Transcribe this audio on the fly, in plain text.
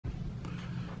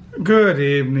Good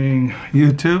evening,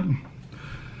 YouTube.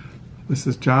 This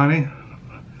is Johnny.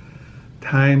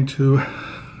 Time to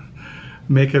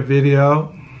make a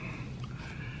video.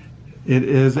 It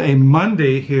is a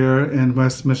Monday here in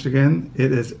West Michigan.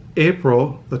 It is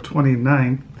April the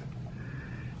 29th.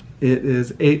 It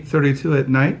is 8:32 at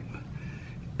night.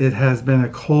 It has been a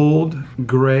cold,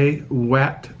 gray,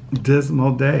 wet,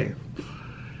 dismal day.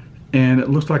 And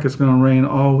it looks like it's going to rain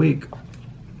all week.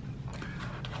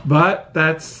 But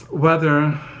that's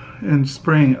weather in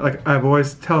spring. Like I've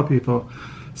always tell people,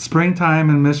 springtime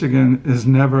in Michigan is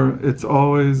never, it's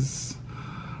always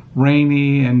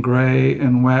rainy and gray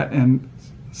and wet, and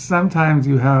sometimes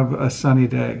you have a sunny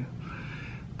day.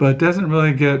 But it doesn't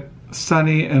really get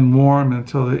sunny and warm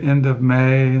until the end of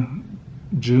May,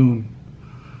 June.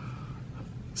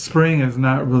 Spring is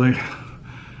not really,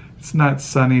 it's not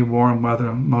sunny, warm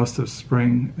weather most of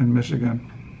spring in Michigan.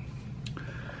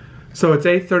 So it's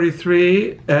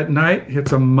 8:33 at night.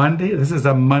 It's a Monday. This is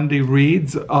a Monday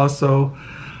Reads. Also,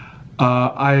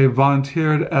 I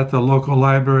volunteered at the local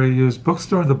library used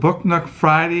bookstore, the Book Nook,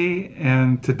 Friday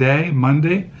and today,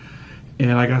 Monday.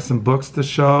 And I got some books to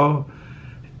show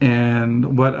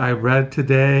and what I read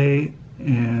today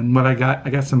and what I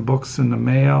got some books in the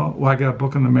mail. Well, I got a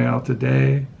book in the mail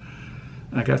today.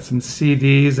 I got some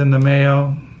CDs in the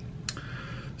mail.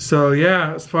 So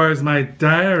yeah, as far as my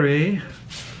diary,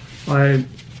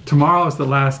 tomorrow is the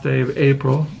last day of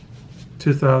April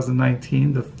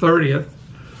 2019, the 30th.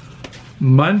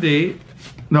 Monday,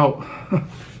 no,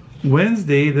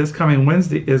 Wednesday, this coming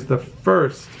Wednesday is the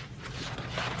 1st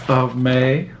of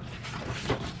May.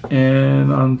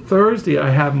 And on Thursday, I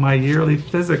have my yearly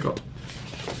physical.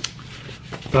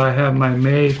 So I have my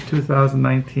May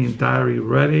 2019 diary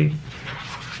ready.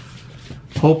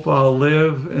 Hope I'll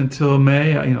live until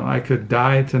May. You know, I could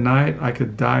die tonight. I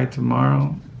could die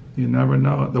tomorrow. You never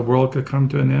know. The world could come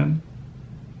to an end.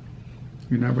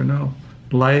 You never know.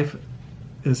 Life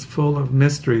is full of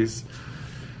mysteries.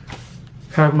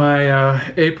 Have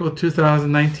my April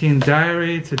 2019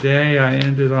 diary. Today I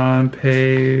ended on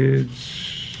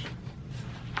page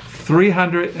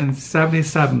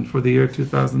 377 for the year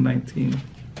 2019.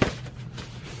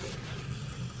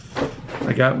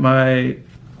 I got my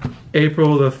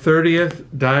April the 30th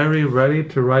diary ready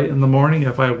to write in the morning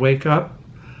if I wake up.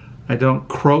 I don't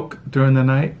croak during the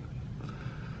night.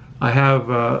 I have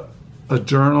a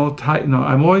journal.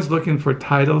 I'm always looking for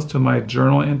titles to my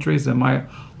journal entries in my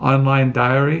online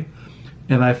diary.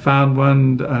 And I found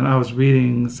one, and I was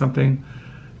reading something.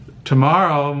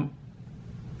 Tomorrow,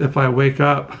 if I wake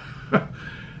up,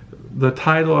 the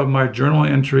title of my journal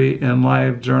entry in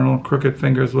Live Journal, Crooked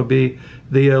Fingers, will be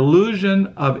The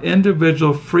Illusion of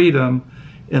Individual Freedom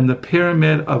in the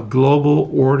Pyramid of Global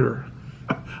Order.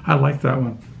 I like that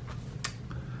one.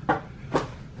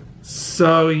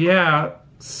 So yeah,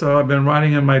 so I've been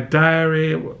writing in my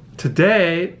diary.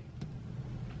 Today,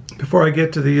 before I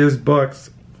get to the used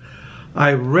books,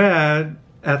 I read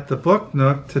at the Book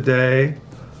Nook today.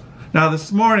 Now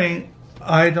this morning,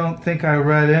 I don't think I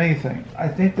read anything. I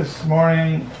think this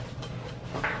morning,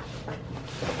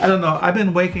 I don't know, I've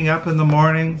been waking up in the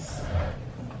mornings.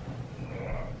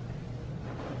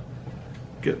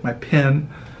 Get my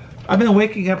pen. I've been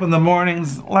waking up in the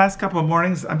mornings, last couple of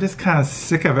mornings, I'm just kind of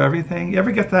sick of everything. You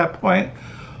ever get to that point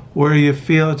where you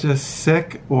feel just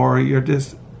sick or you're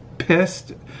just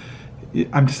pissed?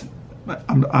 I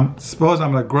suppose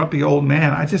I'm a grumpy old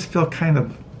man. I just feel kind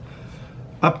of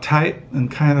uptight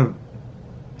and kind of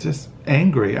just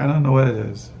angry. I don't know what it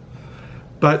is.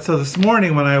 But so this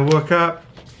morning when I woke up,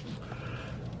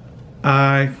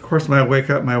 of course when I wake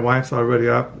up, my wife's already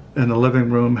up in the living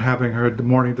room having her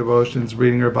morning devotions,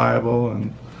 reading her Bible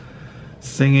and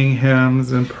singing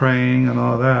hymns and praying and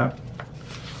all that.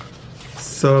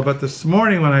 So, but this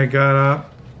morning when I got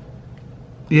up,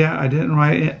 yeah, I didn't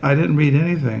read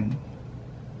anything.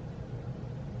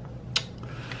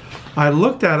 I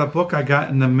looked at a book I got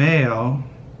in the mail,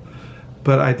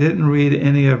 but I didn't read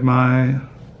any of my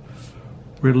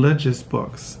religious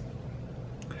books.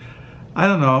 I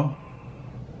don't know.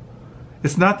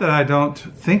 It's not that I don't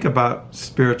think about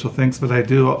spiritual things, but I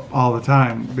do all the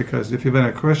time, because if you've been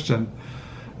a Christian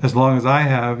as long as I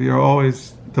have, you're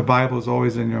always, the Bible is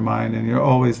always in your mind, and you're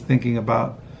always thinking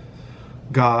about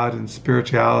God and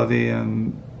spirituality.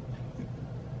 And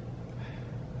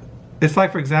it's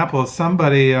like, for example,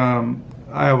 somebody,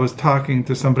 I was talking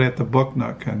to somebody at the Book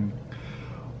Nook, and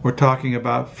we're talking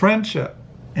about friendship,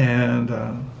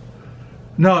 and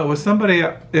no, it was somebody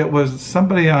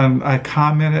on, I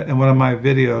commented in one of my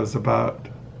videos about,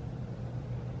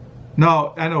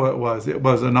 no, I know it was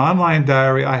an online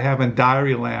diary I have in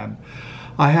Diaryland.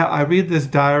 I read this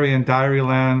diary in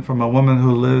Diaryland from a woman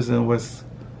who lives in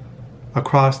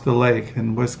across the lake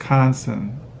in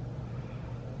Wisconsin.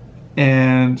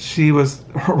 And she was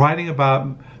writing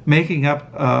about making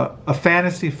up a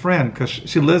fantasy friend, because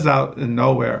she lives out in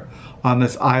nowhere on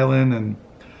this island, and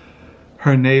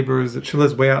her neighbors, she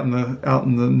lives way out in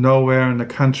the nowhere in the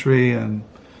country, and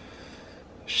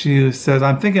she says,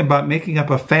 I'm thinking about making up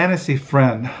a fantasy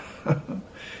friend.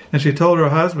 And she told her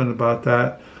husband about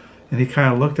that, and he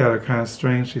kind of looked at her kind of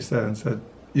strange, she said, and said,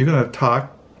 you're going to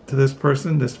talk to this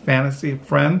person, this fantasy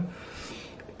friend?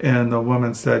 And the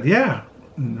woman said, yeah.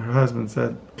 And her husband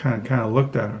said, kind of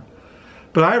looked at her.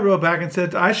 But I wrote back and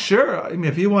said, sure. I mean,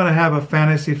 if you want to have a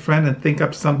fantasy friend and think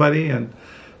up somebody and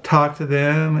talk to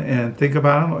them and think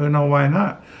about them, I don't know why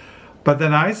not. But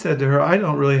then I said to her, I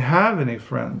don't really have any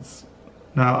friends.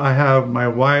 Now, I have my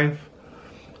wife,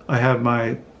 I have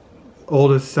my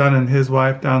oldest son and his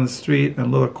wife down the street,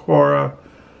 and little Cora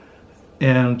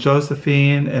and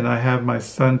Josephine, and I have my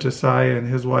son Josiah and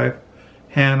his wife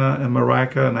Hannah and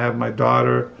Marika, and I have my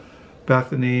daughter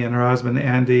Bethany and her husband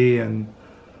Andy, and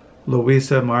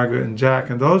Louisa, Margaret, and Jack,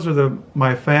 and those are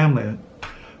my family.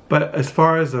 But as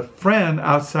far as a friend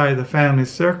outside the family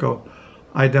circle,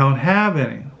 I don't have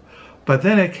any. But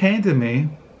then it came to me,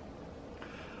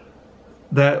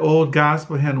 that old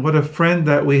gospel hymn, what a friend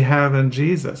that we have in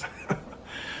Jesus.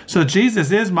 So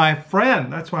Jesus is my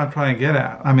friend. That's what I'm trying to get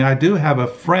at. I mean, I do have a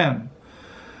friend.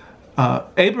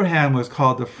 Abraham was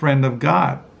called the friend of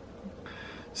God.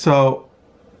 So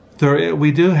I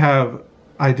do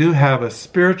have a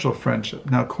spiritual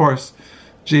friendship. Now, of course,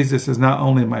 Jesus is not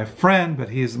only my friend,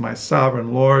 but he's my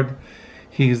sovereign Lord.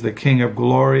 He's the King of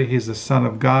glory. He's the Son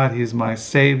of God. He's my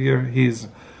Savior. He's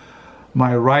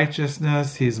my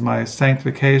righteousness. He's my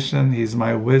sanctification. He's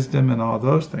my wisdom and all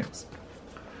those things.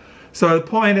 So the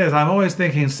point is, I'm always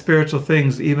thinking spiritual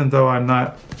things, even though I'm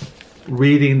not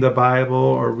reading the Bible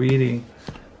or reading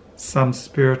some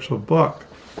spiritual book.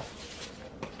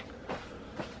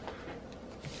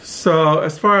 So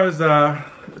as far as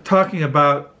talking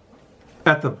about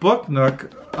at the Book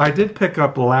Nook, I did pick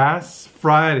up last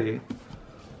Friday.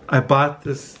 I bought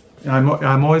this.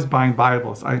 I'm always buying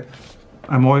Bibles.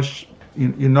 I'm always,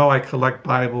 you know, I collect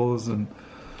Bibles, and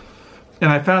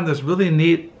I found this really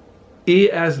neat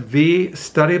ESV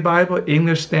study Bible,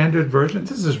 English Standard Version.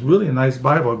 This is really a nice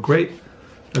Bible, a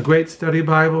great study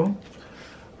Bible.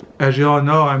 As you all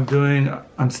know,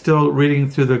 I'm still reading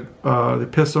through the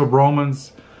Epistle of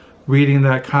Romans, reading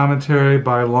that commentary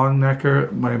by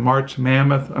Longnecker, my March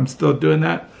Mammoth. I'm still doing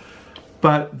that.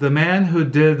 But the man who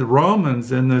did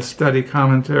Romans in this study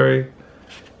commentary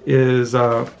is,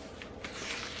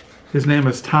 his name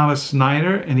is Thomas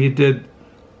Snyder, and he did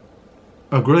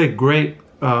a really great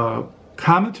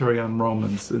commentary on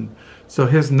Romans. And so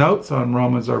his notes on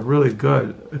Romans are really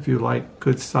good, if you like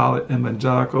good, solid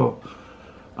evangelical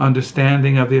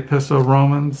understanding of the Epistle of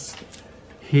Romans.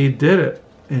 He did it.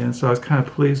 And so I was kind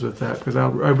of pleased with that, because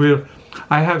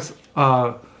I have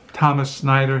Thomas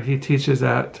Snyder. He teaches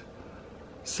at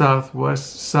Southern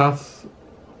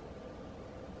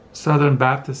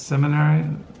Baptist Seminary,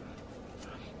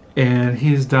 and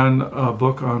he's done a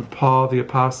book on Paul the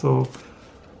Apostle,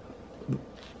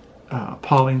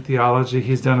 Pauline theology.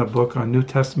 He's done a book on New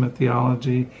Testament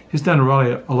theology. He's done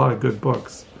really a lot of good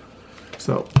books.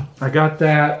 So I got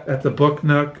that at the Book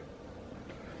Nook.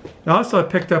 Also, I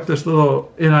picked up this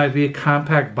little NIV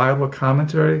compact Bible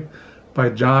commentary by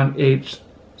John H.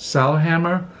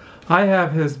 Sailhamer. I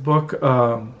have his book,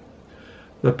 The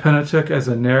Pentateuch as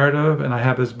a Narrative, and I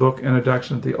have his book,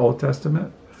 Introduction to the Old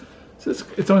Testament. So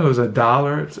it only was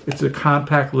 $1. It's a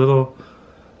compact little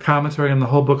commentary on the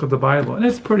whole book of the Bible, and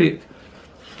it's pretty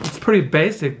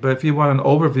basic. But if you want an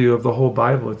overview of the whole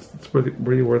Bible, it's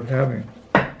really worth having.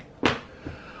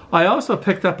 I also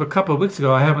picked up a couple of weeks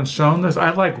ago, I haven't shown this,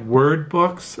 I like word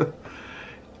books.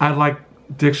 I like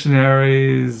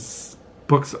dictionaries,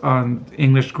 books on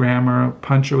English grammar,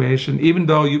 punctuation, even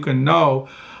though you can know,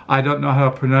 I don't know how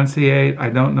to pronunciate, I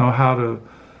don't know how to,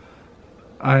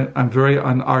 I'm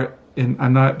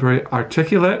not very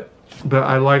articulate, but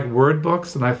I like word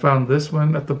books, and I found this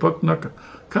one at the Book Nook a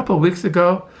couple of weeks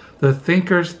ago, The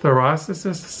Thinker's Thesaurus,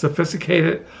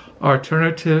 Sophisticated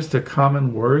Alternatives to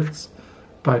Common Words,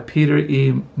 by Peter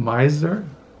E. Meiser.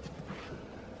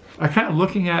 I'm kind of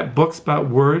looking at books about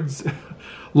words. A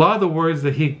lot of the words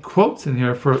that he quotes in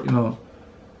here for,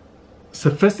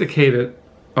 sophisticated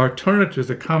alternatives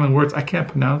to common words, I can't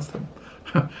pronounce them.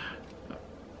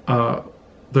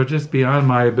 They're just beyond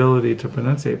my ability to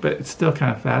pronunciate, but it's still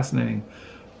kind of fascinating.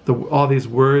 All these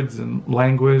words and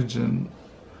language, and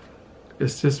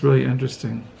it's just really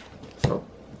interesting. So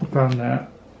I found that.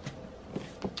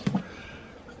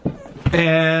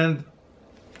 And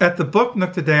at the Book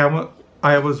Nook today,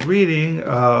 I was reading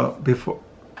before.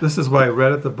 This is what I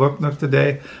read at the Book Nook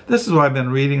today. This is what I've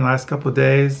been reading the last couple of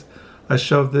days. I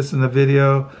showed this in the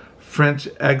video. French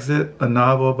Exit, a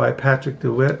novel by Patrick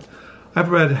DeWitt. I've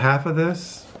read half of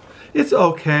this. It's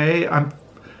okay.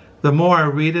 The more I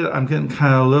read it, I'm getting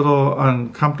kind of a little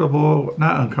uncomfortable.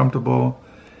 Not uncomfortable.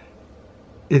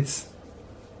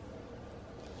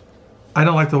 I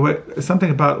don't like the way,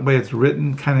 something about the way it's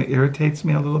written kind of irritates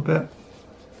me a little bit.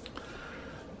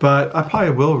 But I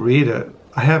probably will read it.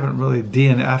 I haven't really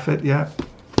DNF it yet.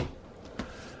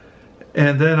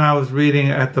 And then I was reading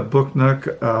at the Book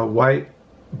Nook,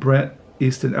 Bret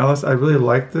Easton Ellis. I really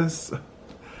like this.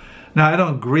 Now, I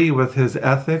don't agree with his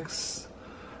ethics.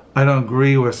 I don't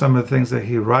agree with some of the things that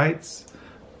he writes.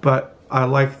 But I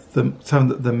like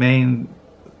some of the main,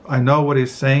 I know what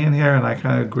he's saying here, and I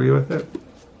kind of agree with it.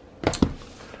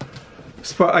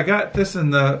 So I got this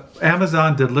in the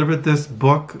Amazon delivered this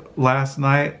book last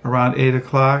night around 8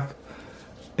 o'clock,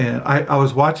 and I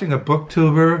was watching a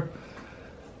booktuber,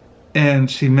 and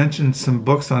she mentioned some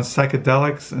books on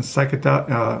psychedelics and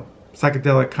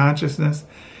psychedelic consciousness,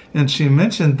 and she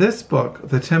mentioned this book,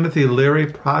 The Timothy Leary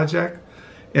Project,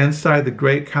 Inside the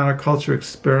Great Counterculture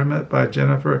Experiment by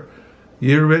Jennifer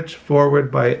Ulrich,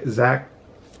 foreword by Zach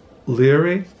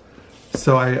Leary.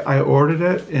 So I ordered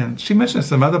it, and she mentioned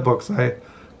some other books I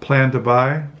plan to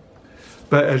buy.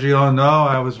 But as you all know,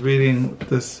 I was reading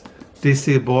this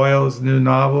D.C. Boyle's new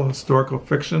novel, historical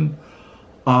fiction,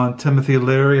 on Timothy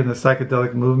Leary and the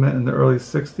psychedelic movement in the early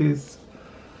 60s.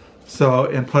 So,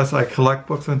 and plus I collect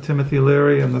books on Timothy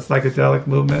Leary and the psychedelic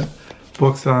movement,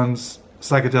 books on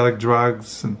psychedelic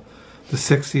drugs and the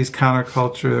 60s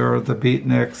counterculture, the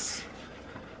beatniks,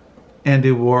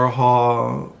 Andy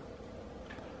Warhol,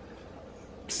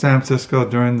 San Francisco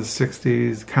during the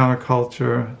 60s,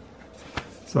 counterculture.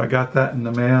 So I got that in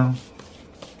the mail.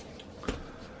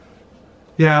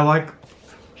 Yeah,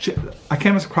 I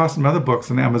came across some other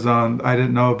books on Amazon I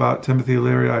didn't know about Timothy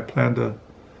Leary I plan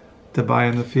to buy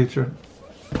in the future.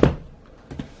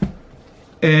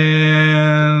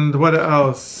 And what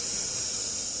else?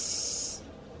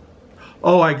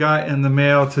 Oh, I got in the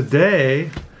mail today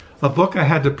a book I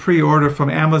had to pre-order from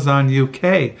Amazon UK.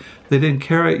 They didn't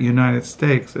carry it United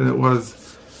States, and it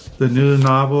was the new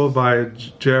novel by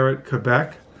Jarett,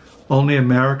 Kobek, Only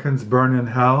Americans Burn in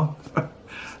Hell.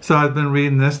 So I've been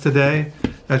reading this today.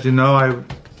 As you know,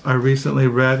 I recently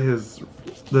read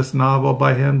this novel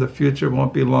by him, The Future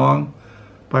Won't Be Long,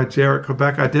 by Jarett,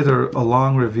 Kobek. I did a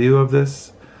long review of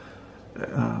this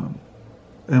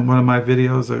in one of my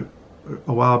videos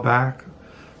a while back.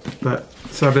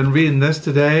 So I've been reading this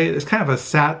today. It's kind of a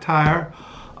satire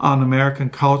on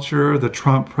American culture, the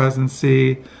Trump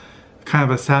presidency, kind of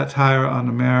a satire on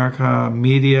America,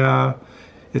 media,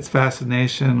 its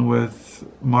fascination with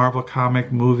Marvel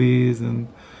comic movies, and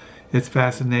its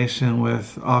fascination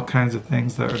with all kinds of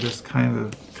things that are just kind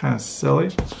of silly.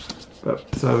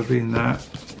 So I was reading that.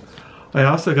 I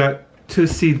also got 2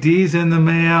 CDs in the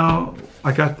mail.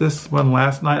 I got this one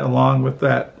last night along with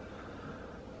that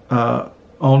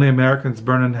Only Americans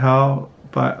Burn in Hell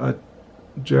by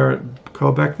Jarett,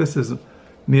 Kobek. This is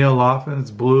Neil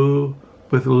Loffin's Blue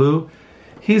with Lou.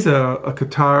 He's a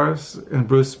guitarist in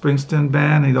Bruce Springsteen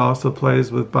band. He also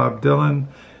plays with Bob Dylan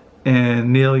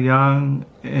and Neil Young,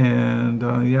 and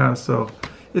yeah, so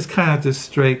it's kind of just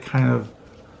straight kind of,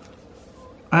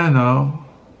 I don't know,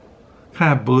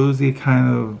 kind of bluesy,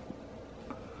 kind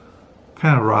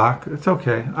of rock. It's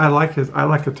okay. I like his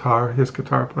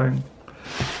guitar playing.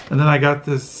 And then I got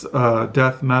this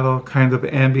death metal kind of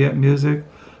ambient music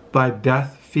by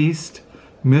Death Feast,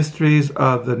 Mysteries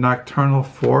of the Nocturnal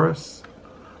Forest.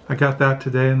 I got that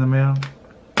today in the mail.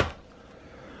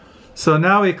 So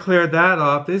now we cleared that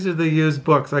off. These are the used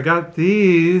books. I got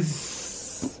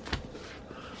these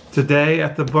today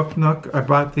at the Book Nook. I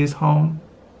brought these home.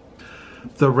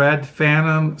 The Red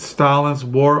Phantom, Stalin's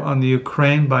War on the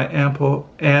Ukraine by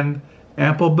Applebaum.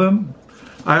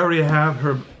 I already have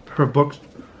her book.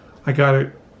 I got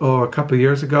it a couple of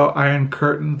years ago. Iron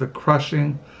Curtain, The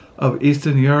Crushing of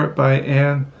Eastern Europe by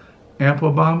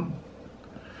Applebaum.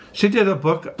 She did a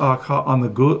book called The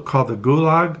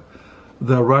Gulag,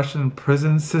 the Russian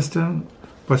prison system,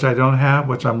 which I don't have,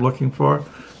 which I'm looking for.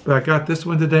 But I got this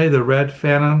one today, The Red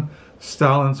Phantom,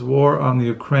 Stalin's War on the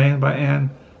Ukraine by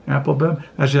Applebaum.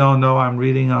 As you all know, I'm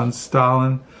reading on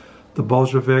Stalin, the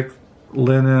Bolshevik,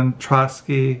 Lenin,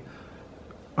 Trotsky,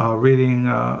 reading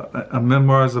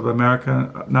Memoirs of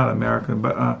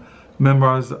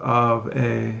Memoirs of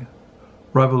a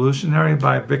Revolutionary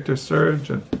by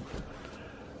Serge. And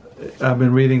I've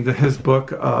been reading his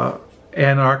book,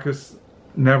 Anarchists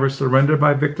Never Surrender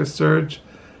by Victor Serge,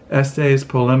 essays,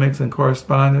 polemics, and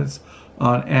correspondence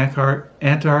on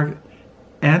Anarchism,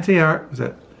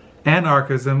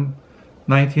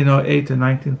 1908 to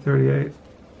 1938.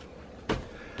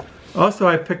 Also,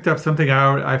 I picked up something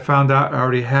I found out I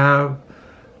already have,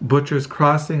 Butcher's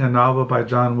Crossing, a novel by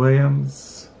John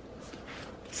Williams.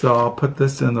 So I'll put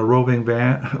this in the roving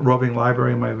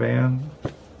library in my van.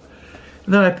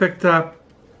 And then I picked up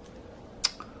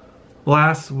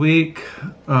last week,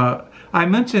 I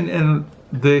mentioned in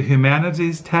the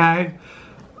humanities tag,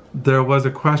 there was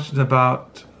a question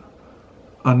about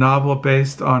a novel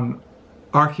based on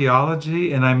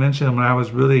archaeology, and I mentioned when I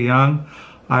was really young,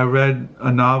 I read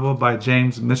a novel by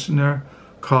James Michener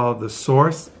called The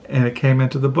Source, and it came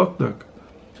into the book Nook,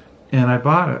 and I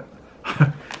bought it.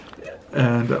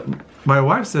 And my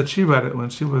wife said she read it when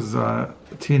she was a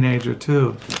teenager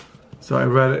too, so I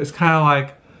read it. It's kind of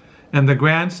like, in the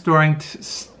grand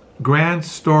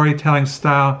storytelling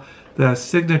style, the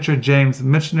signature James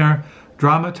Michener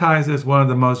dramatizes one of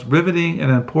the most riveting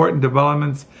and important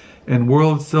developments in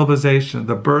world civilization,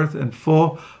 the birth and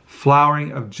full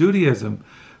flowering of Judaism,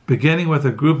 beginning with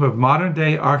a group of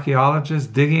modern-day archaeologists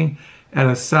digging at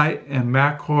a site in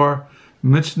Makor.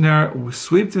 Michener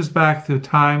sweeps us back through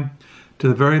time to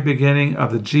the very beginning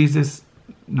of the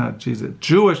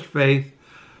Jewish faith,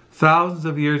 thousands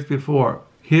of years before.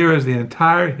 Here is the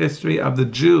entire history of the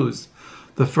Jews,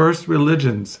 the first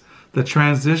religions, the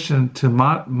transition to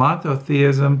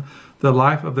monotheism, the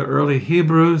life of the early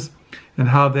Hebrews, and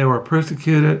how they were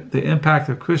persecuted, the impact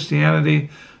of Christianity,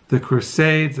 the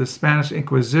Crusades, the Spanish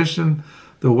Inquisition,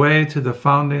 the way to the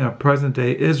founding of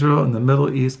present-day Israel and the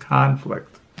Middle East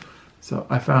conflict. So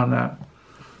I found that.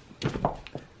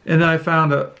 And then I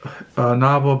found a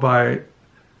novel by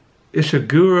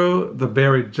Ishiguro, The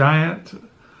Buried Giant.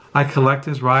 I collect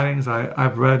his writings.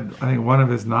 I've read, I think, one of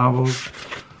his novels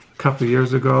a couple of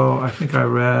years ago. I think I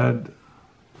read,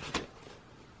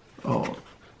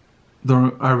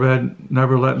 I read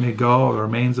Never Let Me Go, or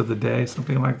Remains of the Day,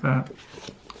 something like that.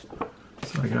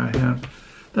 So I got him.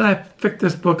 Then I picked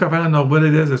this book up. I don't know what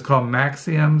it is. It's called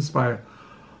Maxioms by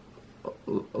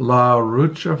La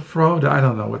Rochefort. I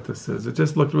don't know what this is. It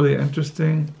just looked really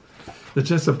interesting. It's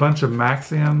just a bunch of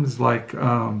maxioms, like,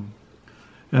 and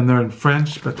they're in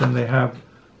French, but then they have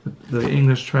the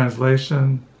English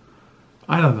translation.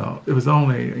 I don't know. It was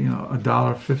only,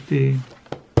 $1.50.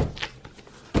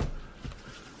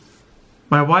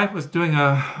 My wife was doing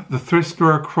the thrift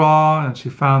store crawl, and she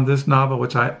found this novel,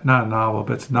 which not a novel,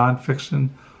 but it's nonfiction,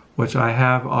 which I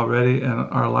have already in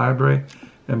our library,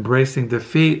 Embracing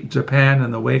Defeat, Japan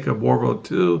in the Wake of World War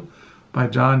II, by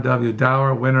John W.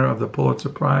 Dower, winner of the Pulitzer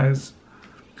Prize,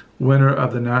 winner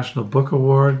of the National Book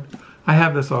Award. I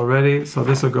have this already, so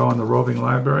this will go in the roving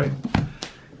library.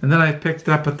 And then I picked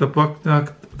up at the Book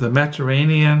Nook, The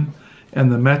Mediterranean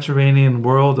and the Mediterranean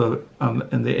World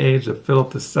in the Age of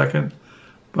Philip II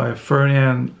by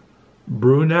Ferdinand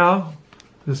Brunel.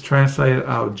 This is translated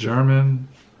out of German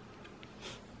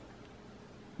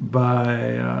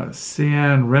by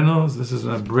C.N. Reynolds. This is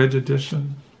an abridged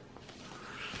edition.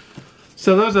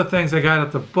 So those are things I got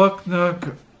at the Book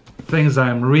Nook, things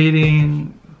I'm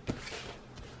reading,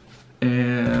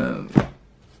 and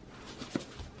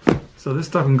so this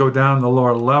stuff can go down the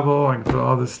lower level. I can put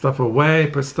all this stuff away,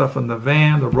 put stuff in the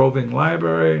van, the roving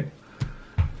library,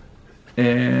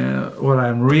 and what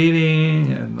I'm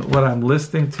reading and what I'm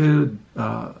listening to.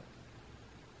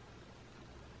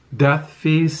 Death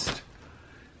Feast,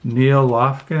 Neil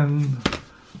Lofgren,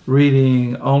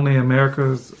 reading Only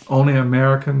Americans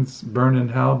Burn in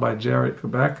Hell by Jarett,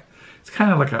 Kobek. It's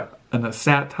kind of like a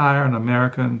satire on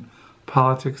American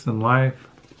politics and life.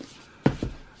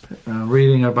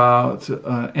 Reading about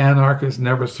Anarchists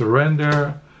Never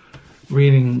Surrender.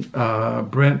 Reading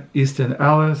Bret Easton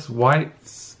Ellis,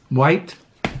 White.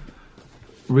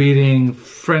 Reading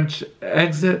French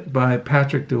Exit by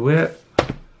Patrick DeWitt.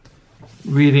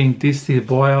 Reading D.C.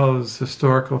 Boyle's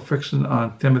historical fiction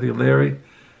on Timothy Leary,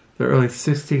 the early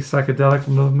 60s psychedelic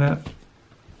movement.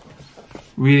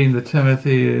 Reading the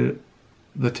Timothy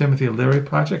Leary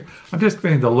Project. I'm just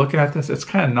beginning to look at this. It's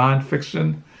kind of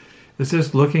nonfiction. It's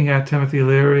just looking at Timothy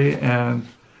Leary and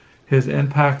his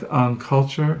impact on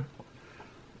culture.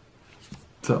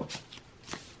 So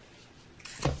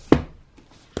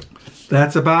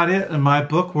that's about it in my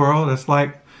book world. It's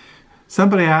like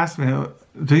somebody asked me,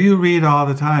 do you read all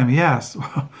the time? Yes.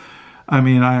 I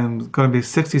mean, I'm going to be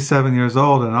 67 years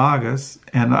old in August,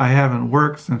 and I haven't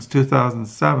worked since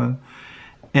 2007.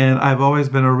 And I've always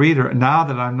been a reader. Now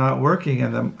that I'm not working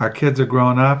and our kids are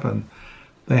grown up and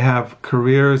they have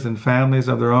careers and families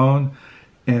of their own,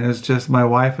 and it's just my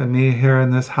wife and me here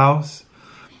in this house.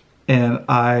 And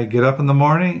I get up in the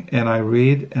morning and I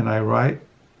read and I write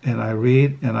and I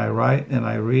read and I write and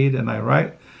I read and I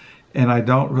write, and I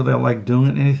don't really like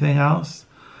doing anything else.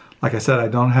 Like I said, I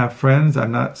don't have friends.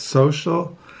 I'm not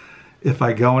social. If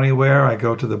I go anywhere, I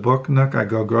go to the book nook. I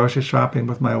go grocery shopping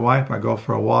with my wife. I go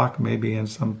for a walk, maybe in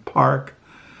some park.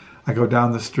 I go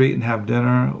down the street and have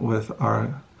dinner with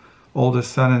our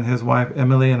oldest son and his wife,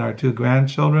 Emily, and our 2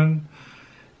 grandchildren.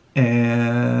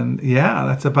 And yeah,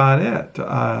 that's about it.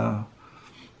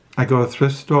 I go to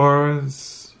thrift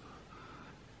stores,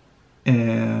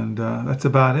 and that's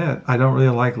about it. I don't really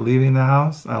like leaving the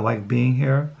house. I like being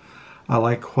here. I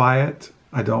like quiet.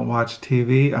 I don't watch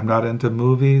TV. I'm not into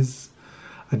movies.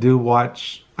 I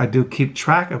do keep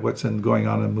track of what's going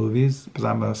on in movies because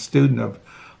I'm a student of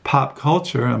pop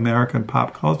culture, American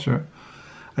pop culture.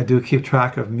 I do keep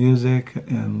track of music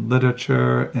and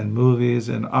literature and movies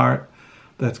and art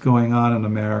that's going on in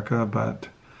America. But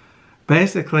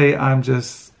basically, I'm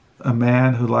just a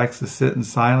man who likes to sit in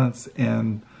silence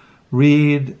and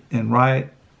read and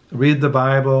write, read the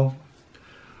Bible,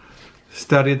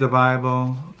 study the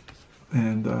Bible,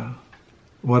 and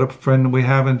what a friend we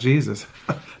have in Jesus.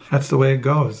 That's the way it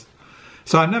goes.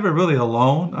 So I'm never really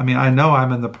alone. I mean, I know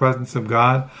I'm in the presence of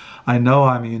God. I know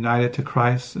I'm united to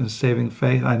Christ in saving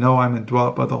faith. I know I'm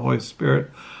indwelt by the Holy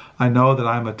Spirit. I know that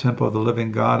I'm a temple of the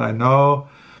living God. I know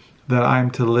that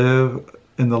I'm to live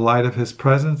in the light of His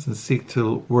presence and seek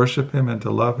to worship Him and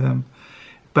to love Him.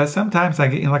 But sometimes I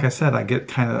get, like I said, I get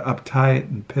kind of uptight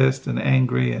and pissed and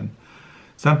angry, and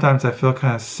sometimes I feel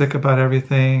kind of sick about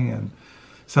everything, and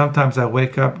sometimes I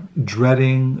wake up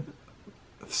dreading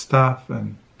stuff,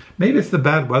 and maybe it's the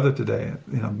bad weather today,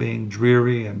 being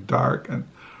dreary and dark and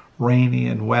rainy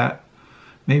and wet.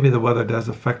 Maybe the weather does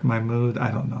affect my mood.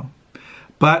 I don't know.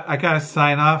 But I got to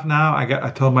sign off now.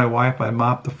 I told my wife I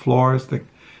mopped the floors, the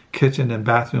kitchen and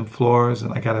bathroom floors,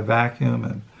 and I got to vacuum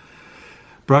and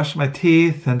brush my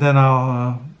teeth, and then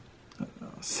I'll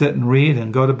sit and read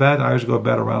and go to bed. I always go to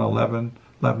bed around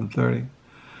 11:30.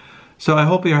 So I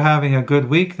hope you're having a good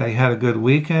week, that you had a good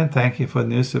weekend. Thank you for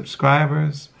new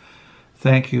subscribers.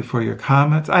 Thank you for your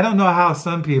comments. I don't know how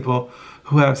some people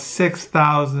who have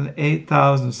 6,000,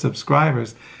 8,000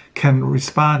 subscribers can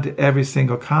respond to every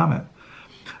single comment.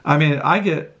 I mean, I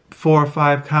get 4 or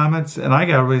 5 comments, and I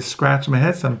got to really scratch my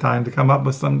head sometimes to come up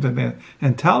with something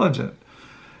intelligent.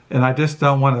 And I just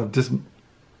don't want to just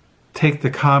take the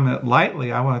comment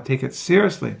lightly. I want to take it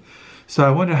seriously. So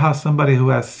I wonder how somebody who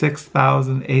has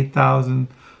 6,000, 8,000,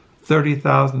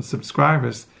 30,000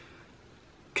 subscribers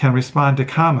can respond to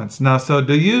comments. Now, so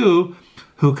do you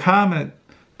who comment,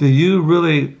 do you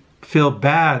really feel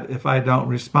bad if I don't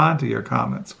respond to your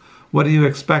comments? What do you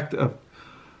expect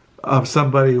of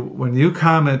somebody when you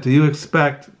comment? Do you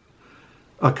expect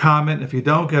a comment? If you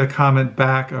don't get a comment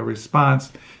back, a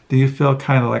response, do you feel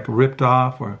kind of like ripped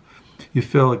off, or you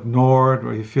feel ignored,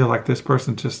 or you feel like this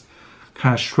person just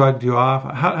kind of shrugged you off?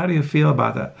 How do you feel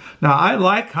about that? Now, I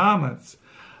like comments.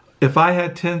 If I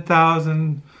had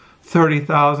 10,000,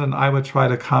 30,000, I would try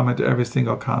to comment to every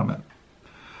single comment,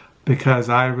 because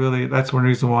that's one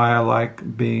reason why I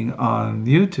like being on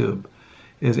YouTube,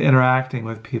 is interacting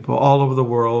with people all over the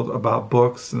world about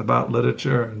books and about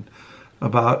literature and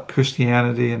about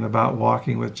Christianity and about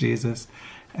walking with Jesus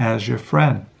as your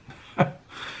friend.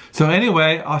 So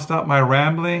anyway, I'll stop my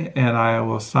rambling and I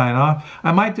will sign off.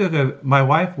 I might do my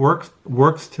wife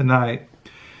works tonight.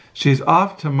 She's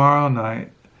off tomorrow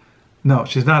night. No,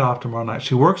 she's not off tomorrow night.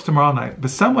 She works tomorrow night.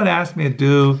 But someone asked me to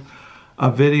do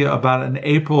a video about an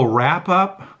April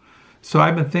wrap-up. So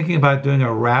I've been thinking about doing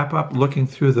a wrap-up, looking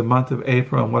through the month of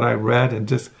April and what I read, and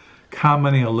just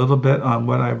commenting a little bit on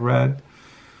what I've read.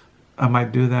 I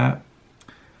might do that.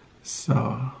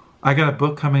 So I got a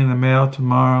book coming in the mail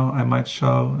tomorrow. I might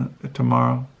show it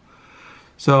tomorrow.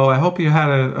 So I hope you had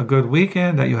a good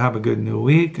weekend, that you have a good new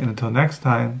week. And until next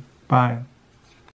time, bye.